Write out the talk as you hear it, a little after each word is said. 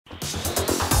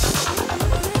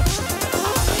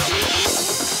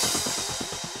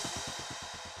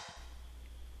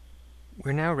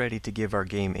We're now ready to give our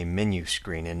game a menu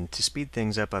screen, and to speed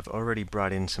things up I've already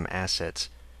brought in some assets.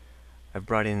 I've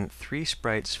brought in 3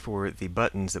 sprites for the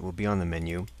buttons that will be on the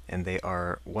menu, and they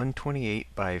are 128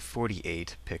 by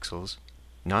 48 pixels,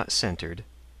 not centered,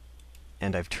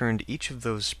 and I've turned each of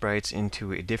those sprites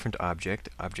into a different object,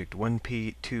 object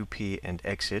 1P, 2P, and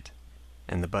exit,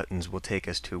 and the buttons will take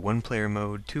us to 1-player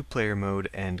mode, 2-player mode,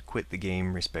 and quit the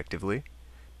game respectively.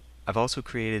 I've also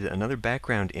created another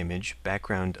background image,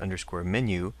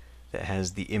 background_menu, that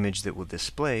has the image that will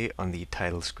display on the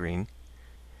title screen,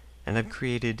 and I've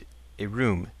created a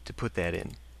room to put that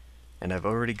in. And I've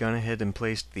already gone ahead and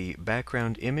placed the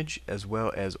background image as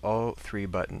well as all 3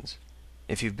 buttons.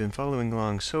 If you've been following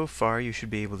along so far, you should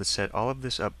be able to set all of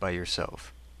this up by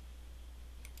yourself.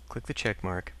 Click the check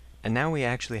mark, and now we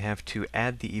actually have to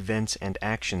add the events and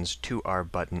actions to our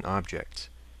button objects.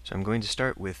 So I'm going to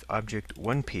start with object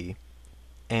 1P,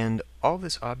 and all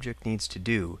this object needs to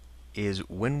do is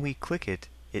when we click it,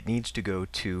 it needs to go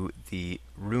to the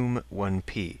room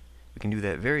 1P. We can do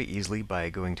that very easily by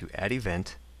going to Add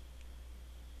Event,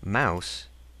 Mouse,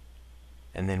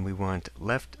 and then we want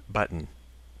left button.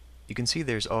 You can see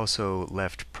there's also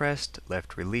left pressed,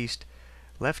 left released.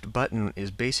 Left button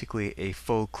is basically a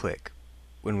full click.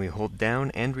 When we hold down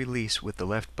and release with the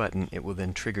left button, it will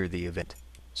then trigger the event.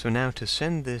 So now to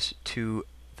send this to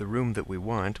the room that we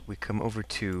want, we come over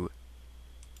to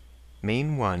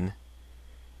Main 1,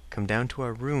 come down to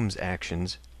our Rooms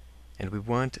actions, and we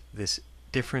want this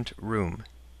different room.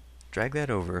 Drag that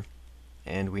over,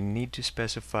 and we need to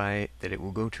specify that it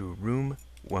will go to room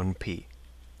 1P.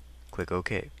 Click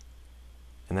OK.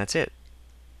 And that's it.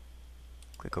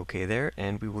 Click OK there,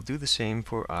 and we will do the same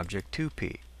for object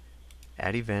 2P.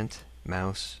 Add Event,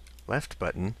 Mouse, left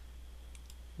button,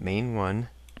 Main 1,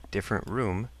 different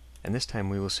room, and this time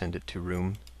we will send it to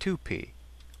room 2P.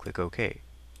 Click OK.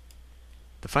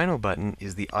 The final button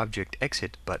is the Object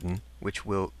Exit button, which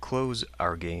will close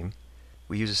our game.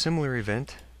 We use a similar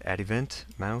event, Add Event,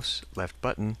 Mouse, left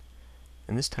button,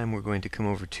 and this time we're going to come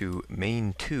over to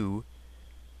Main 2,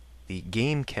 the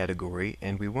Game category,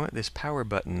 and we want this power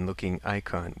button looking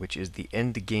icon, which is the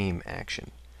End Game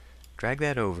action. Drag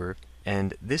that over,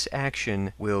 and this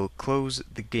action will close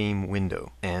the game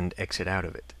window and exit out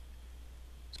of it.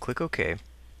 Click OK.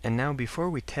 And now before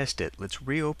we test it, let's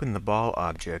reopen the ball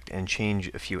object and change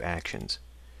a few actions.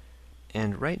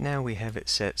 And right now we have it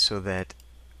set so that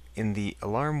in the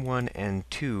Alarm 1 and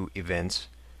 2 events,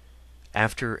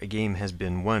 after a game has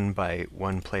been won by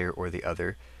one player or the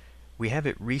other, we have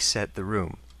it reset the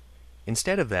room.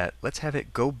 Instead of that, let's have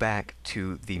it go back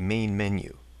to the main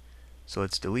menu. So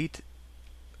let's delete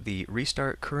the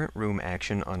Restart Current Room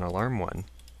action on Alarm 1,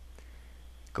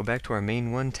 go back to our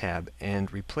Main 1 tab,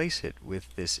 and replace it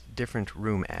with this Different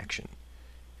Room action.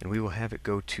 And we will have it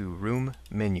go to Room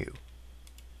Menu.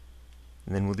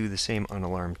 And then we'll do the same on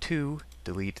Alarm 2,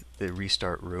 delete the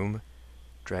Restart Room,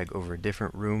 drag over a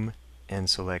different room, and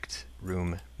select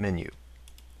Room Menu.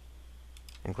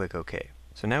 And click OK.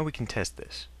 So now we can test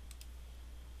this.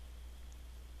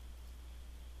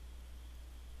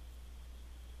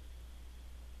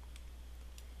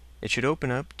 It should open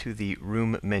up to the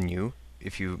Room menu.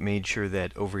 If you made sure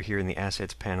that over here in the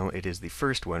Assets panel it is the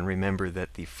first one, remember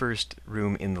that the first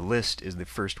room in the list is the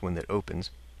first one that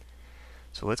opens.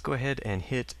 So let's go ahead and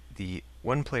hit the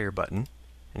 1-player button,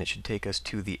 and it should take us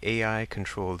to the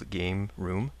AI-controlled game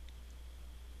room.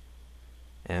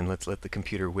 And let's let the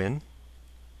computer win.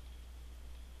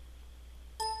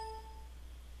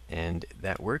 And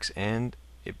that works, and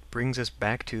it brings us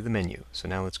back to the menu. So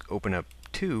now let's open up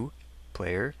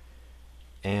 2-player,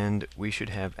 and we should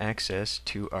have access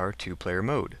to our 2-player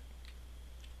mode.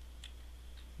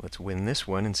 Let's win this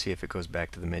one and see if it goes back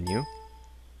to the menu.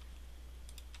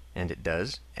 And it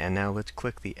does. And now let's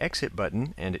click the exit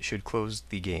button, and it should close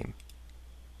the game.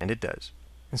 And it does.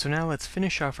 And so now let's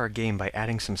finish off our game by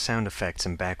adding some sound effects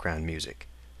and background music.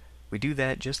 We do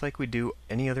that just like we do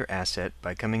any other asset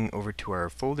by coming over to our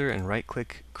folder and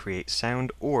right-click Create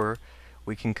Sound, or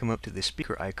we can come up to the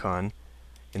speaker icon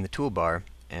in the toolbar,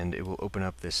 and it will open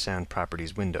up this Sound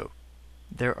Properties window.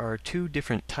 There are 2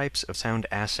 different types of sound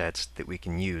assets that we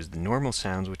can use: the normal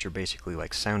sounds, which are basically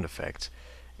like sound effects,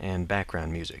 and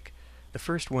background music. The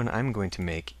first one I'm going to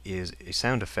make is a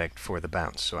sound effect for the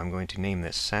bounce. So I'm going to name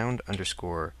this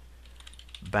sound_bounce.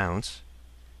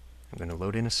 I'm going to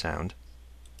load in a sound.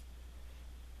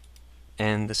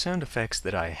 And the sound effects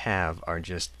that I have are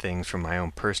just things from my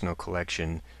own personal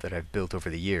collection that I've built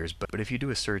over the years, but if you do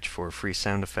a search for free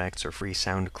sound effects or free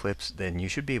sound clips, then you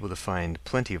should be able to find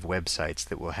plenty of websites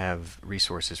that will have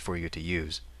resources for you to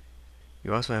use.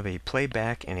 You also have a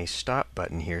playback and a stop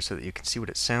button here so that you can see what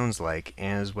it sounds like,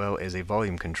 as well as a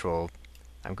volume control.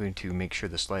 I'm going to make sure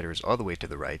the slider is all the way to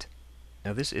the right.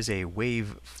 Now this is a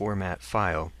WAV format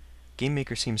file.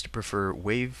 GameMaker seems to prefer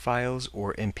WAV files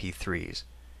or MP3s.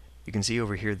 You can see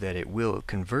over here that it will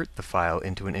convert the file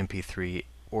into an MP3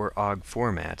 or OGG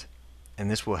format, and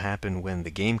this will happen when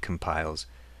the game compiles,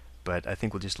 but I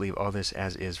think we'll just leave all this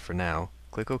as is for now.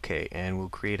 Click OK, and we'll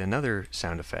create another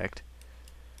sound effect,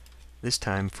 this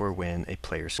time for when a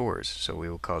player scores. So we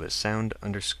will call this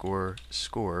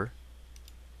sound_score.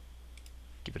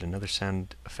 Give it another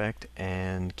sound effect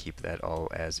and keep that all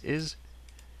as is.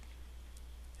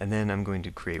 And then I'm going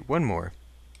to create one more,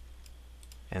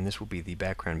 and this will be the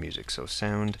background music. So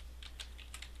sound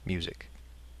music.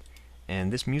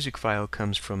 And this music file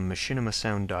comes from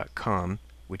machinimasound.com,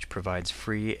 which provides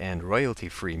free and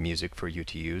royalty-free music for you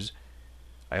to use.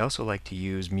 I also like to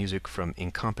use music from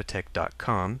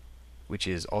incompetech.com, which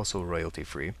is also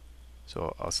royalty-free.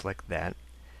 So I'll select that.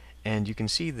 And you can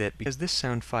see that because this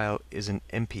sound file is an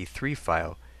MP3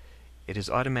 file, it is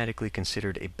automatically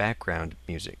considered a background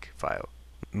music file.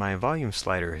 My volume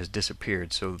slider has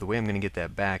disappeared, so the way I'm going to get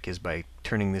that back is by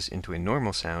turning this into a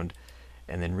normal sound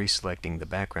and then reselecting the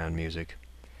background music.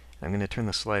 I'm going to turn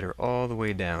the slider all the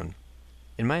way down.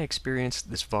 In my experience,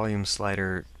 this volume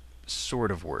slider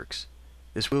sort of works.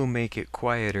 This will make it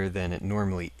quieter than it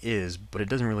normally is, but it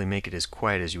doesn't really make it as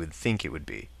quiet as you would think it would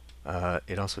be.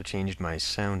 It also changed my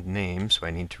sound name, so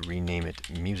I need to rename it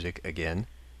Music again.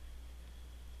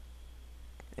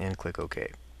 And click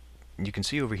OK. You can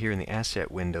see over here in the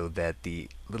asset window that the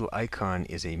little icon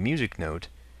is a music note,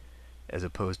 as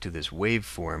opposed to this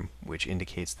waveform, which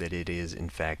indicates that it is in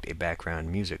fact a background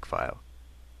music file.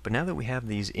 But now that we have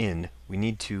these in, we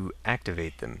need to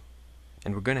activate them.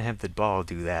 And we're going to have the ball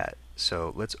do that.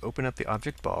 So let's open up the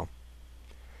object ball,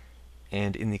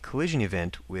 and in the collision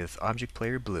event with Object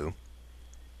Player Blue,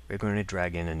 we're going to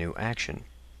drag in a new action.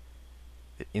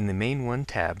 In the Main 1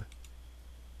 tab,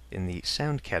 in the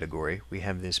sound category, we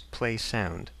have this play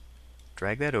sound.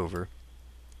 Drag that over,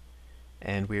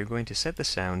 and we are going to set the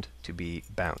sound to be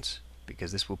bounce,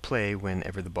 because this will play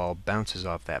whenever the ball bounces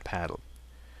off that paddle.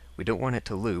 We don't want it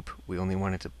to loop, we only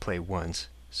want it to play once,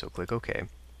 so click OK.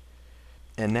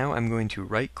 And now I'm going to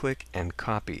right-click and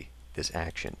copy this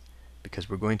action, because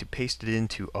we're going to paste it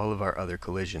into all of our other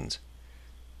collisions.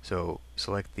 So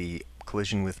select the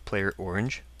collision with player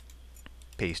orange,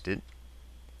 paste it.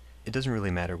 It doesn't really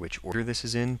matter which order this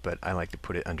is in, but I like to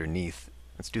put it underneath.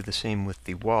 Let's do the same with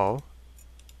the wall,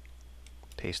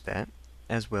 paste that,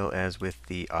 as well as with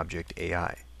the object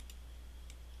AI.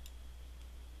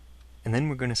 And then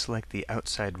we're going to select the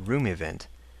outside room event,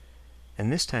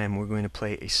 and this time we're going to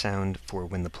play a sound for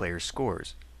when the player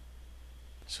scores.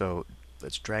 So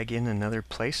let's drag in another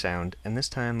play sound, and this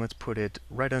time let's put it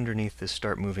right underneath this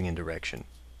start moving in direction.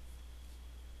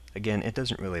 Again, it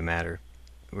doesn't really matter.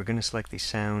 We're going to select the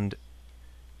sound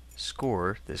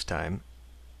score this time.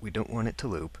 We don't want it to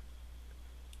loop.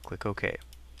 Click OK.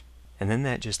 And then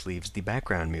that just leaves the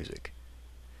background music.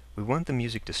 We want the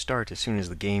music to start as soon as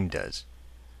the game does.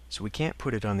 So we can't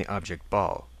put it on the object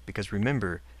ball, because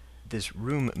remember, this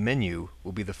room menu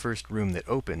will be the first room that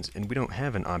opens, and we don't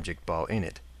have an object ball in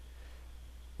it.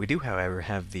 We do, however,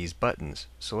 have these buttons,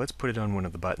 so let's put it on one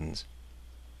of the buttons.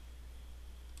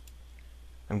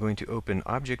 I'm going to open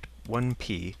Object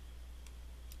 1P,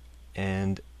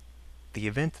 and the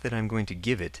event that I'm going to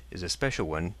give it is a special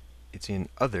one. It's in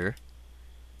Other,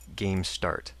 Game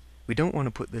Start. We don't want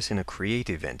to put this in a Create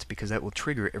event, because that will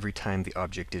trigger every time the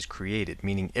object is created,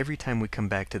 meaning every time we come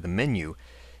back to the menu,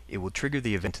 it will trigger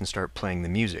the event and start playing the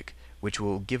music, which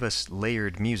will give us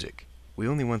layered music. We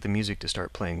only want the music to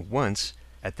start playing once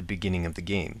at the beginning of the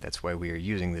game. That's why we are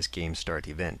using this Game Start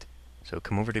event. So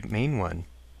come over to Main 1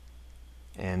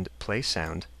 and play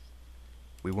sound.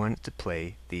 We want it to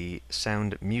play the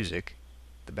sound music,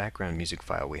 the background music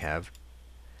file we have,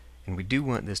 and we do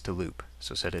want this to loop,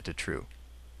 so set it to true.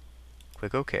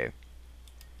 Click OK,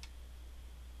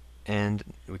 and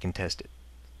we can test it.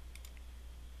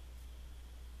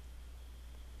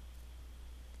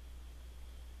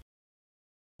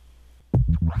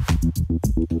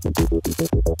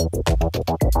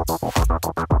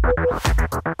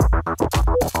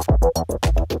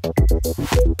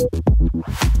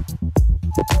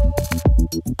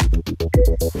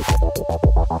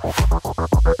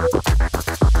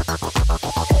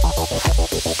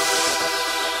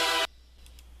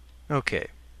 Okay,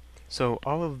 so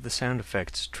all of the sound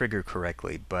effects trigger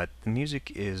correctly, but the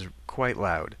music is quite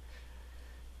loud.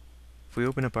 If we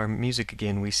open up our music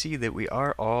again, we see that we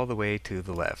are all the way to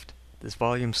the left. This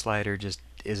volume slider just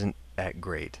isn't that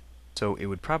great. So it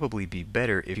would probably be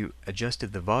better if you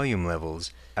adjusted the volume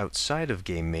levels outside of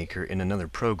Game Maker in another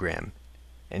program.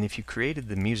 And if you created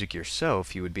the music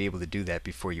yourself, you would be able to do that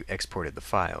before you exported the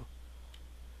file.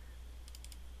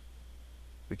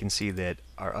 We can see that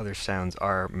our other sounds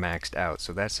are maxed out,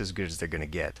 so that's as good as they're going to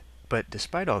get. But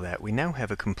despite all that, we now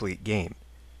have a complete game.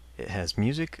 It has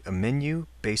music, a menu,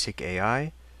 basic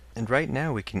AI, and right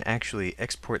now we can actually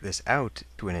export this out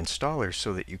to an installer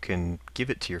so that you can give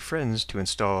it to your friends to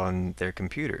install on their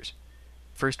computers.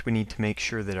 First, we need to make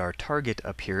sure that our target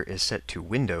up here is set to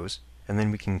Windows, and then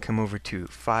we can come over to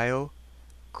File,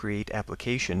 Create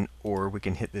Application, or we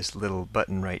can hit this little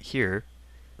button right here,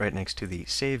 right next to the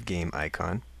Save Game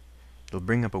icon. It'll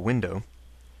bring up a window,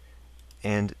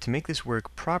 and to make this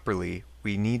work properly,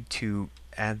 we need to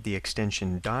add the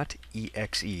extension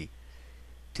 .exe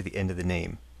to the end of the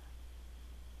name.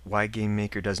 Why Game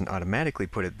Maker doesn't automatically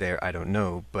put it there, I don't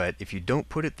know, but if you don't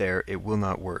put it there, it will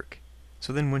not work.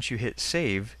 So then once you hit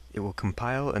save, it will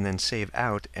compile and then save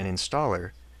out an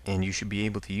installer, and you should be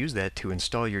able to use that to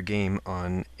install your game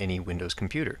on any Windows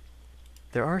computer.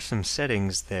 There are some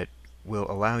settings that will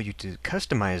allow you to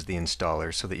customize the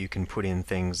installer so that you can put in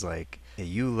things like a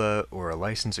EULA or a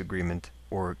license agreement,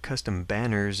 or custom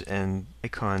banners and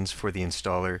icons for the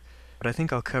installer, but I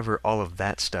think I'll cover all of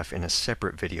that stuff in a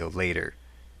separate video later.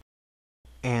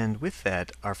 And with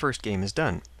that, our first game is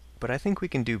done, but I think we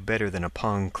can do better than a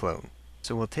Pong clone.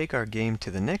 So we'll take our game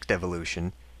to the next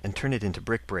evolution and turn it into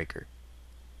Brick Breaker.